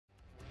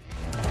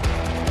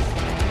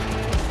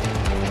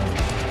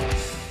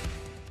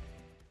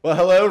Well,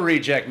 hello,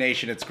 Reject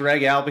Nation. It's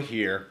Greg Alba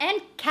here.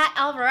 And Cat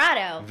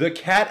Alvarado. The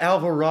Cat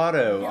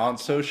Alvarado on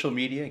social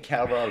media,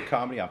 Cat Alvarado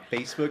Comedy on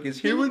Facebook, is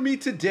here with me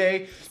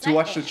today to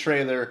watch the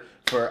trailer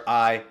for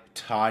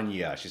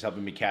Tonya. She's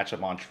helping me catch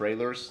up on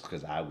trailers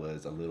because I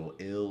was a little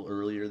ill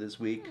earlier this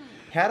week.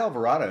 Cat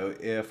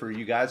Alvarado, for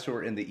you guys who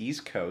are in the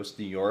East Coast,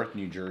 New York,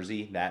 New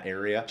Jersey, that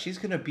area, she's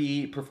going to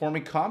be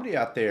performing comedy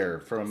out there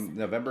from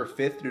November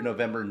 5th through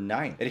November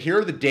 9th. And here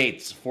are the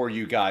dates for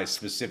you guys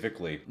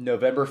specifically.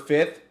 November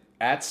 5th,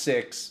 at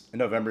 6, and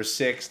November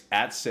 6th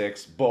at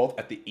 6, both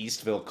at the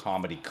Eastville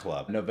Comedy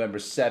Club. November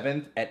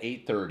 7th at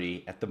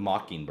 8:30 at the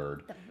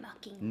Mockingbird. The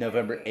Mockingbird.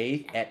 November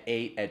 8th at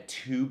 8 at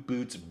Two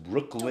Boots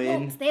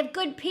Brooklyn. They have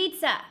good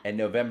pizza. And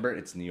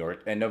it's New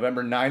York. And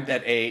November 9th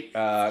at 8,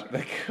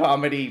 the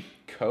Comedy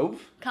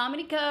Cove.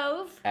 Comedy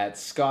Cove. At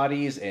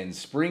Scotty's in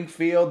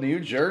Springfield, New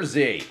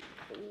Jersey.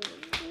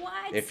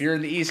 What? If you're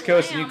in the East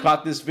Coast and you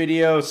caught this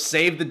video,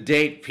 save the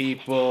date,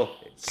 people.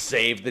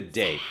 Save the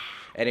date.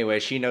 Anyway,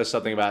 she knows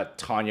something about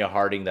Tonya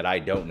Harding that I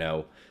don't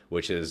know,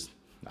 which is,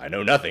 I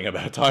know nothing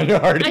about Tonya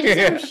Harding. I just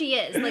know who she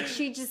is. Like,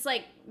 she just,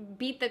 like,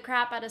 beat the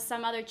crap out of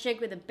some other chick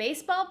with a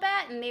baseball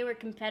bat, and they were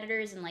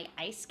competitors in, like,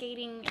 ice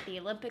skating at the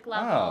Olympic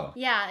level. Oh.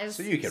 Yeah, it was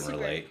so you can super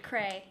relate.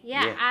 Cray.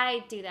 Yeah,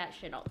 I do that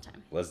shit all the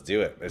time. Let's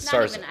do it. Not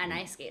even an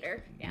ice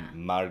skater. Yeah.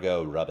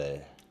 Margot Robbie.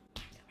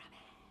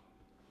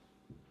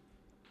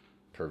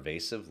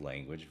 Pervasive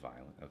language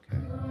violence. Okay.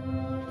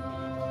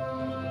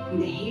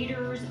 The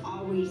haters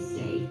always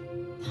say,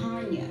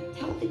 Tonya,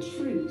 tell the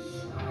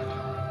truth.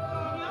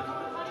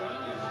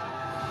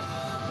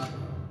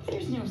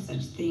 There's no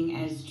such thing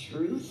as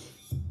truth.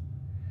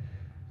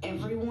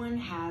 Everyone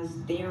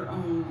has their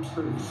own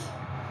truth.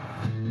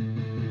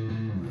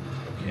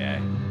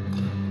 Okay.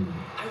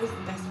 I was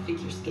the best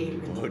figure skater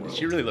in the world. Did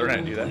she really learn how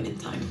to do that?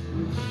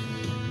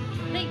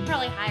 They could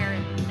probably hire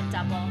a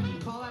double. You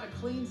call that a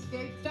clean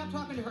skate? Stop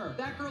talking to her.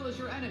 That girl is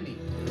your enemy.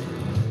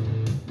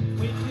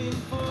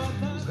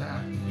 Who's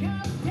that?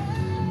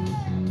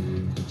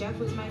 Jeff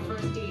was my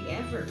first date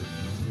ever.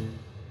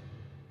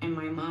 And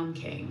my mom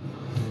came.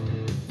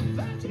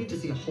 You need to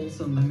see a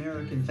wholesome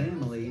American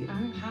family. I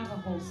don't have a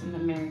wholesome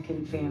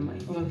American family.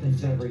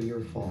 Nothing's ever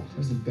your fault. I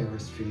was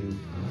embarrassed for you.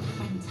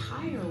 My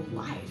entire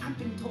life, I've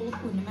been told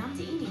I wouldn't amount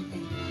to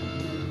anything.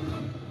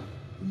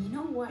 And you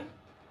know what?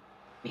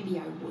 Maybe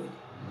I would.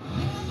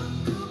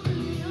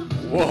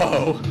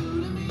 Whoa.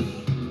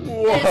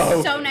 Whoa. It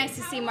is so nice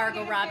to see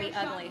Margot Robbie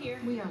ugly.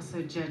 We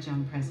also judge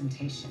on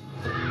presentation.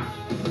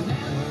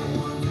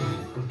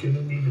 We're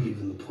gonna need to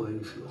even the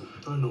playing field.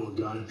 I know a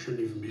guy who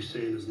shouldn't even be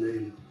saying his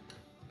name.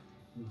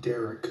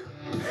 Derek.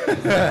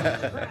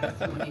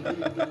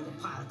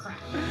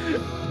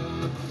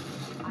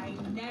 I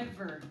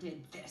never did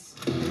this.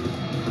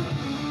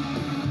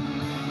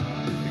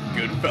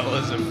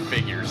 Goodfellas of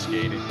figure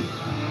skating.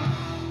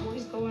 What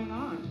is going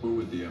on? We're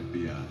with the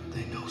FBI.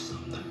 They know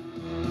something.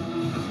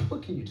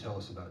 What can you tell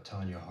us about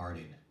Tonya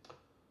Harding?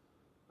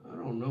 I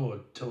don't know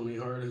it, Tony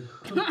Harding.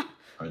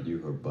 Are you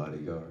her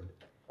bodyguard?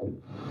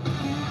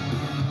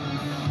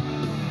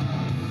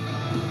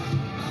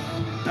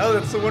 Oh,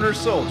 that's the Winter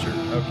Soldier.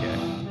 Okay.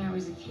 When I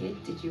was a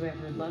kid, did you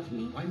ever love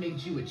me? I made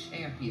you a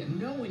champion,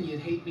 knowing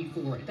you'd hate me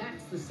for it.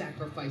 That's the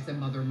sacrifice a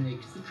mother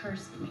makes. You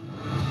cursed me.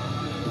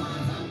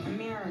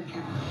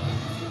 America.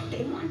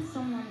 They want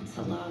someone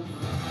to love.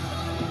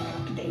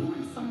 They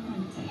want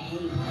someone to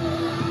hate.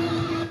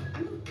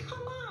 I mean,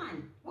 come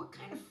on. What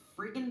kind of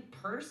friggin'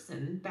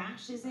 person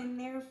bashes in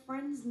their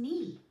friend's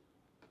knee?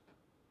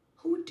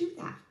 Who would do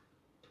that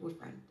to a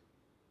friend?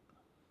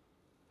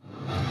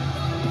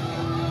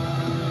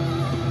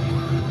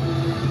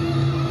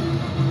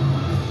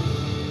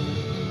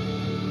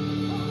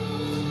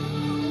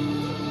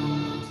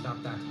 Stop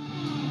that.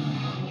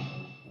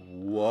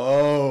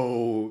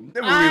 Whoa.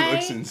 That movie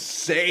looks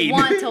insane.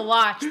 Want to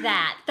watch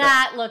that.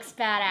 That looks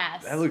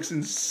badass. That looks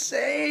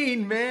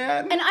insane,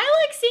 man. And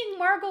I like seeing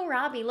Margot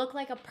Robbie look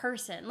like a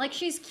person. Like,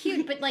 she's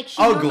cute, but like she's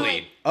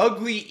ugly.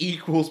 Ugly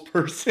equals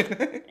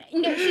person.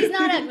 No, she's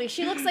not ugly.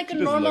 She looks like a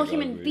normal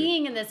human ugly.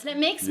 being in this, and it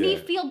makes me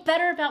feel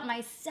better about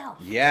myself.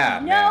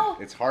 Yeah, you man. know?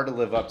 It's hard to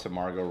live up to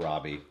Margot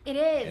Robbie. It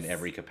is. In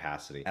every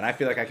capacity. And I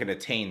feel like I can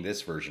attain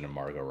this version of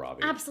Margot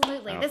Robbie.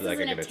 Absolutely. This is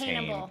an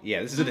attainable.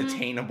 This is an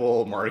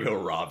attainable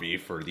Margot Robbie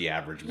for the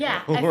average male.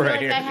 Yeah, I feel right like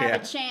here. I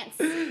have a chance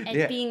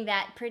at being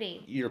that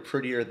pretty. You're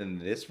prettier than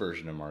this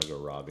version of Margot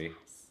Robbie.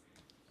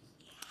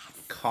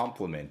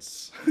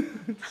 Compliments,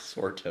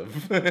 sort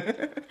of.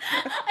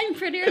 I'm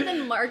prettier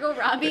than Margot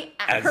Robbie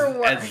at her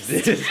worst.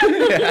 You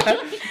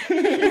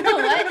know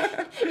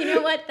what? You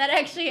know what? That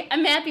actually,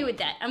 I'm happy with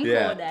that. I'm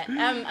cool with that.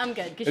 I'm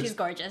good because she's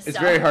gorgeous. It's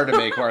very hard to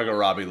make Margot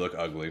Robbie look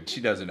ugly. She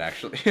doesn't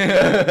actually.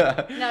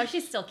 No,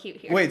 she's still cute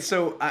here. Wait,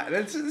 so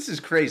this is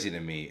crazy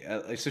to me.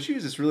 So she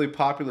was this really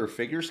popular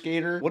figure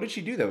skater. What did she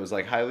do that was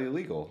like highly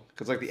illegal?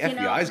 Because like the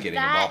FBI is getting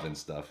involved in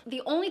stuff.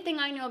 The only thing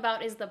I know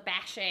about is the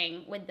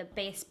bashing with the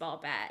baseball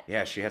bat.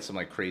 Yeah, she had some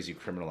like crazy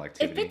criminal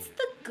activity. If it's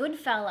the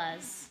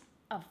Goodfellas,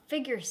 of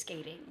figure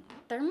skating.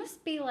 There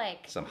must be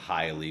like some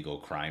high illegal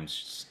crime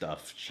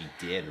stuff she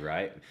did,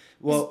 right?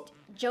 Well,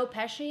 is Joe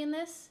Pesci in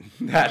this?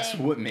 That's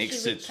what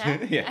makes it.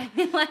 Yeah. I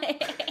mean,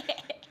 like,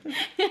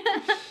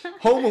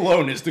 Home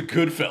Alone is the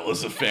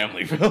Goodfellas of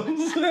family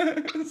films.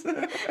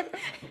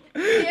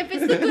 if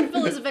it's the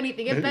Goodfellas of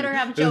anything, it better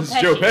have Joe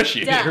Pesci. Joe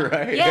Pesci, Duh.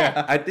 right?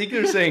 Yeah. I think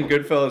they're saying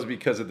Goodfellas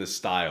because of the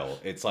style.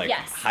 It's like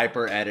Yes.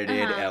 hyper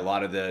edited, a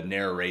lot of the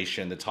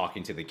narration, the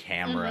talking to the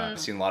camera. I've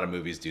seen a lot of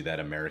movies do that.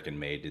 American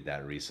Made did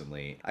that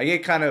recently. I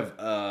get kind of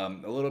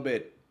a little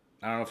bit,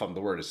 I don't know if the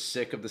word is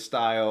sick of the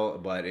style,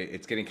 but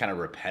it's getting kind of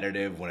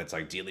repetitive when it's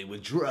like dealing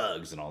with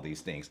drugs and all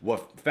these things.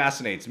 What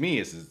fascinates me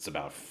is it's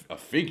about a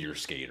figure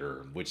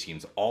skater, which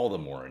seems all the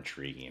more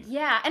intriguing.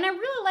 Yeah, and I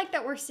really like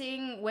that we're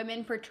seeing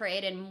women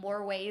portrayed in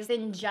more ways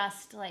than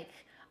just like,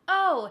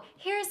 oh,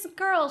 here's a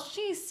girl,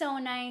 she's so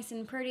nice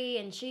and pretty,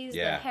 and she's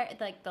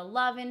the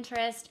love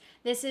interest.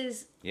 This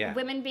is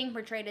women being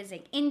portrayed as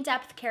like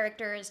in-depth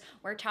characters.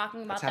 We're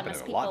talking about them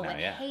as people with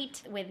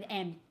hate, with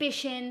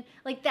ambition.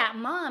 Like that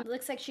mom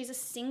looks like she's a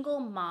single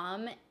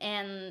mom,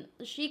 and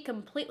she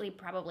completely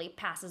probably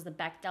passes the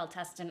Bechdel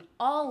test in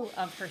all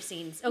of her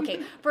scenes.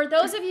 Okay, for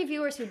those of you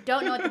viewers who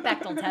don't know what the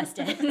Bechdel test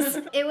is,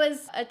 it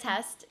was a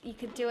test. You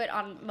could do it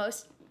on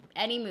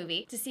any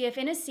movie to see if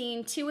in a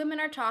scene two women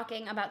are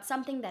talking about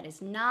something that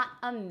is not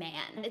a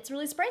man. It's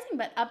really surprising,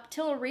 but up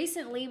till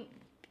recently,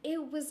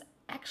 it was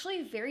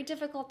actually very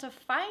difficult to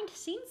find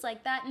scenes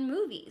like that in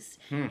movies.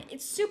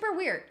 It's super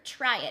weird.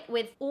 Try it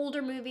with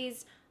older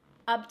movies.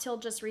 Up till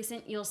just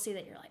recent, you'll see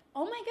that you're like,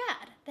 oh my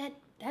god,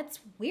 that's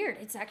weird.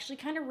 It's actually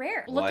kind of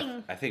rare.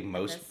 Well, I think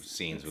most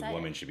scenes with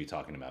women should be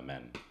talking about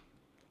men.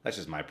 That's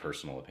just my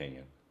personal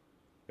opinion.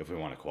 If we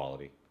want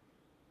equality.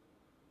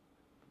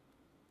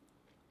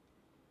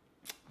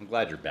 I'm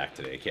glad you're back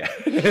today,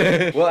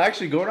 Kat. Well,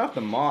 actually, going off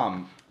the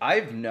mom,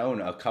 I've known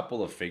a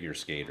couple of figure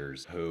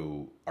skaters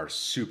who are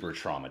super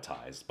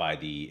traumatized by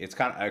it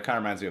kind of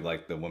reminds me of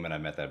like the women I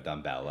met that have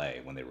done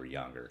ballet when they were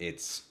younger.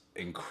 It's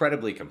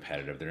incredibly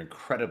competitive. They're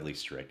incredibly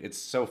strict. It's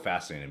so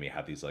fascinating to me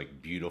how these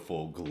like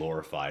beautiful,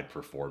 glorified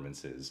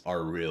performances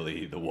are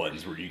really the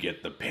ones where you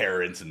get the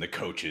parents and the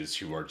coaches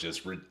who are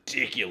just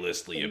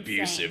ridiculously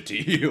abusive to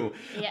you,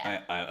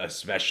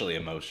 especially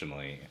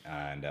emotionally.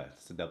 And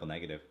it's a double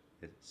negative.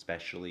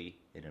 Especially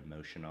in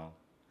emotional.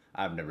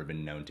 I've never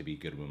been known to be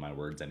good with my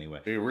words anyway.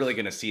 You're really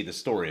going to see the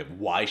story of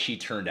why she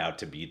turned out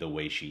to be the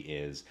way she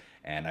is.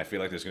 And I feel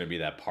like there's going to be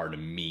that part of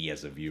me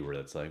as a viewer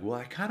that's like, well,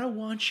 I kind of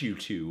want you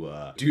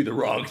to do the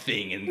wrong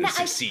thing and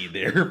succeed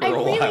there for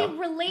a while. I really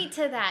relate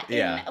to that.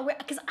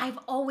 Because I've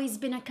always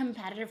been a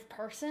competitive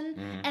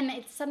person. And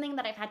it's something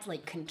that I've had to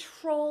like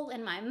control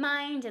in my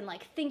mind and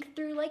like think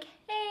through like,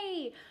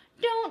 hey,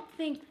 don't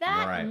think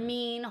that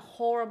mean,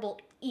 horrible,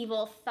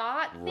 evil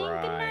thought. Think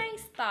a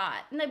nice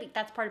thought. And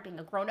that's part of being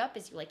a grown-up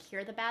is you like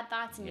hear the bad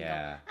thoughts and you go,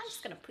 I'm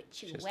just going to put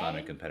you away. It's just not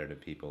a competitive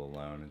people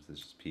alone.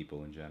 It's just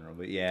people in general.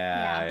 But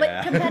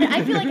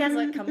I feel like as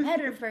a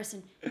competitive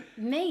person,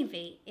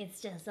 maybe it's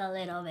just a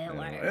little bit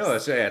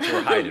worse. It's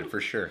we're hiding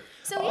for sure.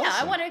 So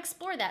I want to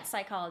explore that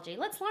psychology.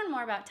 Let's learn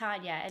more about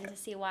Tonya and to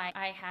see why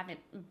I haven't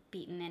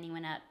beaten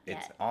anyone up yet.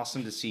 It's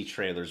awesome to see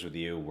trailers with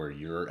you where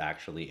you're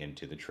actually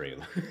into the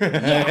trailer.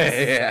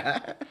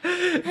 Yes.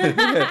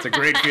 It's a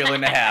great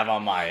feeling to have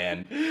on my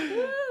end.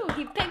 Woo,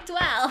 he picked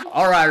well.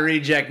 All right,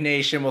 Reject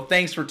Nation. Well,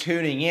 thanks for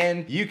tuning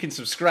in. You can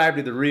subscribe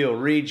to The Real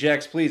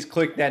Rejects. Please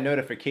click that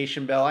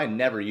notification bell. I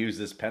never use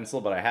this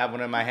pencil, but I have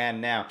one in my hand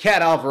now.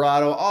 Cat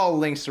Alvarado. All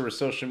links to her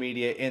social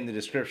media in the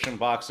description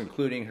box,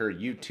 including her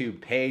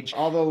YouTube page.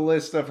 All the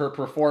list of her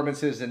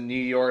performances in New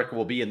York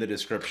will be in the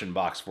description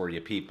box for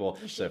you people.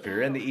 So if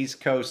you're in the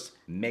East Coast,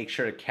 make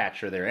sure to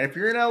catch her there. And if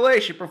you're in LA,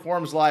 she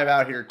performs live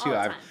out here too.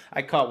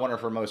 I caught one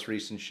of her most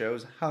recent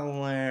shows.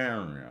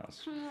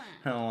 Hilarious.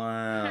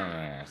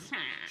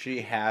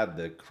 She had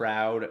the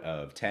crowd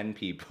of 10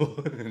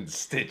 people in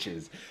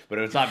stitches, but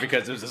it was not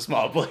because it was a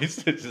small place.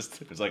 It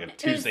was like a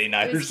Tuesday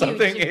night or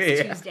something.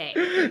 It was Tuesday.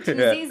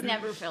 Tuesdays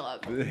never fill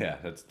up. Yeah,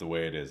 that's the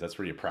way it is. That's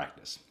where you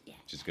practice. Yeah.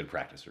 She's a good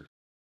practicer.